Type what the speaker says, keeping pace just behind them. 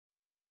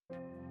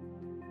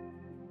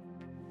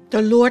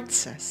The Lord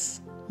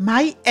says,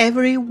 "My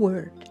every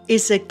word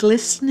is a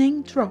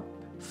glistening drop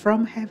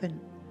from heaven."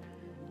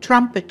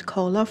 Trumpet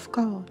call of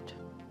God.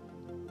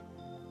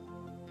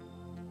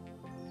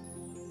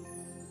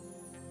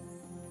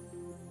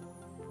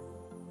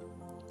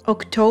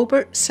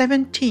 October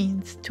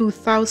 17th,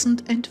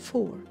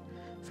 2004.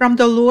 From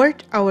the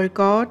Lord our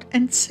God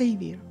and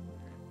Savior.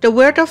 The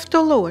word of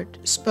the Lord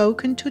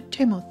spoken to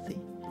Timothy,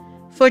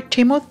 for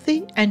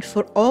Timothy and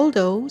for all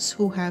those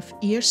who have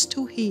ears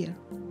to hear.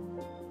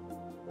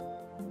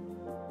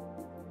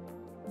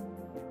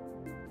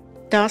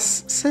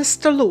 Thus says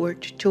the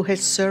Lord to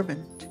his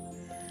servant,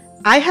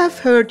 I have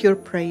heard your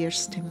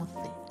prayers,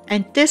 Timothy,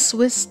 and this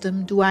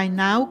wisdom do I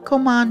now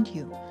command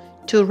you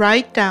to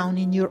write down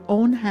in your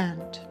own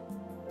hand.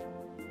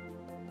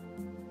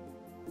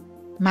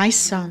 My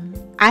son,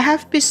 I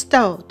have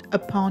bestowed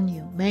upon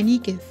you many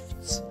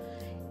gifts.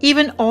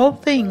 Even all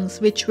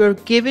things which were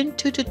given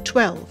to the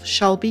 12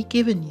 shall be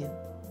given you.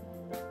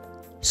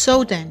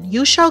 So then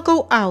you shall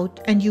go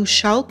out and you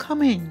shall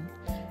come in,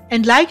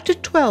 and like the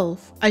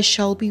 12 I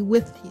shall be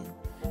with you,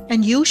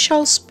 and you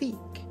shall speak.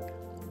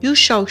 You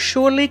shall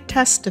surely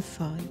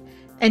testify,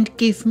 and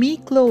give me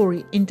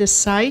glory in the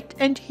sight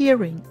and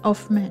hearing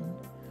of men.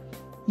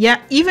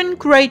 Yet even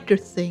greater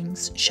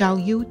things shall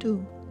you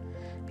do.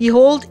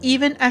 Behold,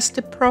 even as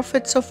the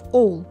prophets of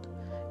old,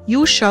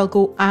 you shall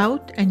go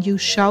out and you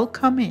shall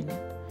come in.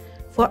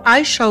 For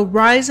I shall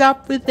rise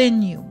up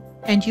within you,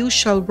 and you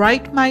shall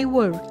write my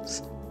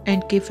words,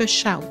 and give a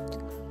shout.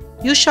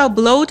 You shall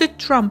blow the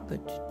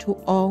trumpet to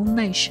all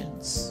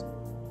nations.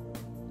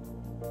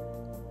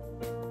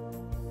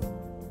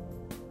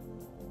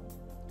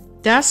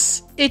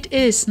 Thus it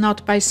is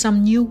not by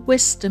some new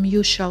wisdom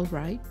you shall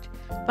write,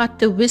 but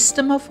the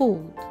wisdom of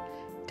old,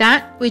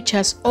 that which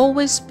has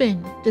always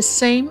been the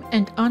same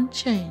and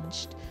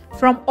unchanged,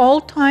 from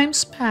all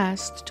times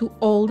past to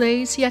all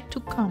days yet to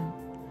come,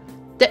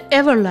 the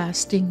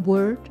everlasting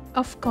word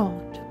of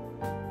God.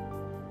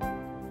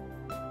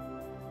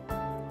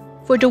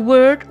 For the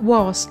word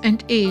was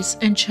and is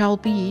and shall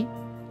be,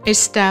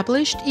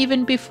 established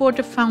even before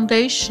the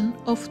foundation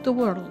of the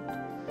world.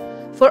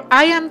 For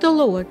I am the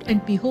Lord,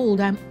 and behold,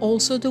 I am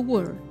also the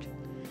Word.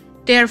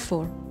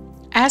 Therefore,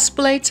 as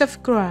blades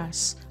of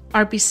grass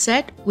are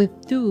beset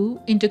with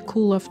dew in the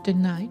cool of the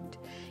night,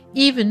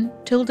 even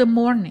till the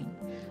morning,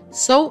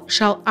 so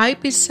shall I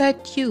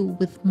beset you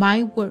with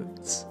my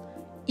words,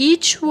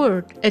 each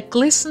word a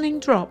glistening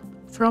drop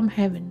from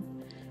heaven,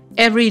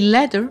 every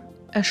letter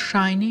a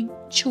shining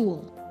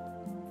jewel.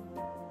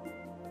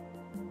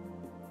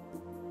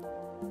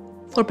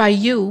 For by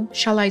you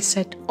shall I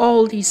set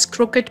all these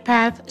crooked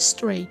paths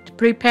straight,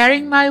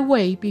 preparing my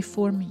way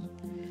before me.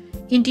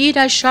 Indeed,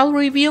 I shall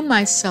reveal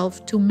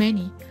myself to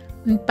many,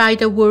 and by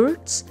the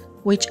words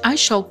which I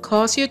shall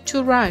cause you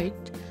to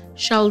write,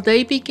 shall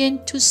they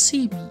begin to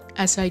see me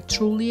as I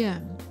truly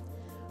am,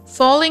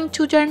 falling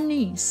to their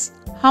knees,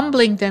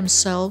 humbling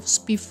themselves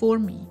before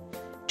me,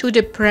 to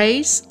the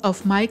praise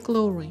of my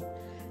glory,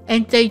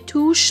 and they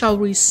too shall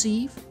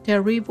receive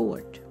their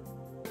reward.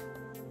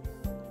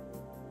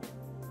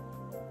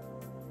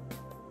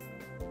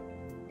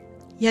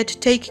 Yet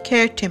take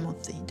care,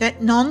 Timothy,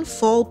 that none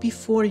fall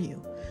before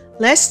you,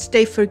 lest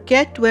they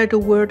forget where the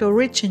word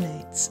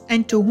originates,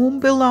 and to whom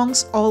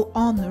belongs all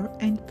honor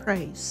and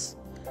praise.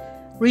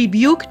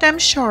 Rebuke them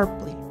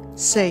sharply,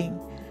 saying,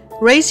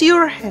 Raise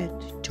your head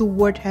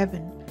toward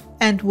heaven,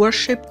 and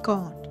worship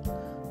God.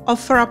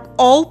 Offer up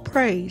all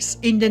praise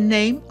in the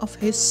name of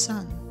His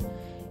Son,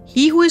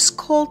 He who is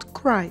called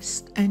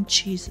Christ and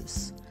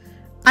Jesus.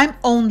 I'm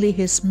only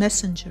His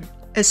messenger,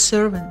 a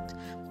servant,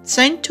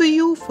 sent to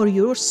you for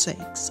your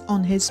sakes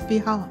on His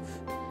behalf.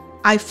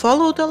 I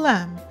follow the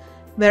Lamb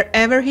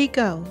wherever He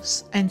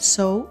goes, and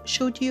so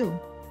should you.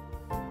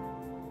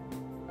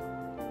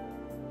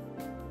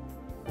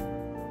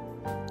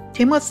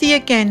 Timothy,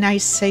 again I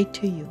say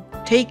to you,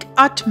 take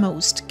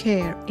utmost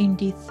care in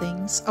the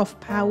things of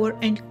power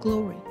and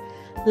glory,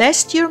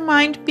 lest your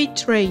mind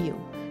betray you,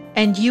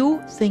 and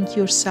you think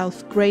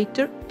yourself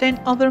greater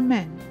than other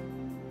men.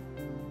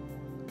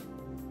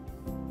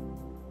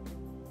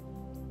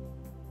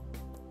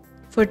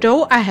 For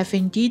though I have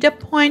indeed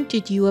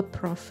appointed you a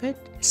prophet,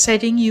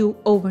 setting you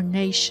over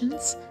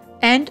nations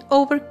and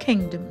over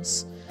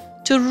kingdoms,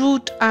 to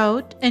root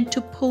out and to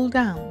pull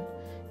down,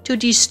 to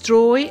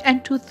destroy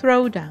and to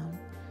throw down,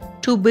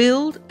 to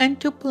build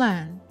and to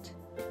plant,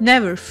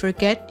 never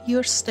forget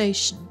your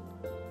station.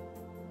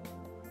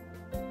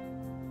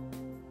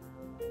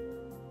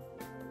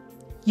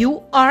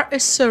 You are a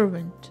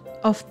servant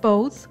of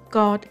both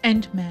God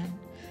and man.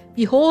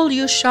 Behold,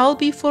 you shall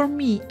be for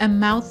me a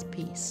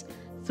mouthpiece,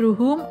 through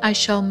whom I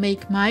shall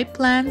make my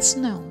plans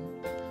known,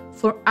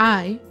 for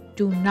I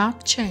do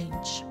not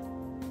change.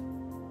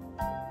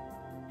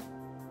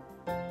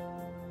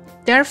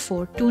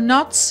 Therefore, do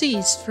not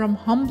cease from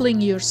humbling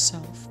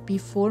yourself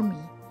before me.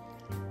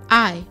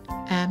 I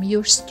am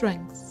your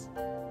strength.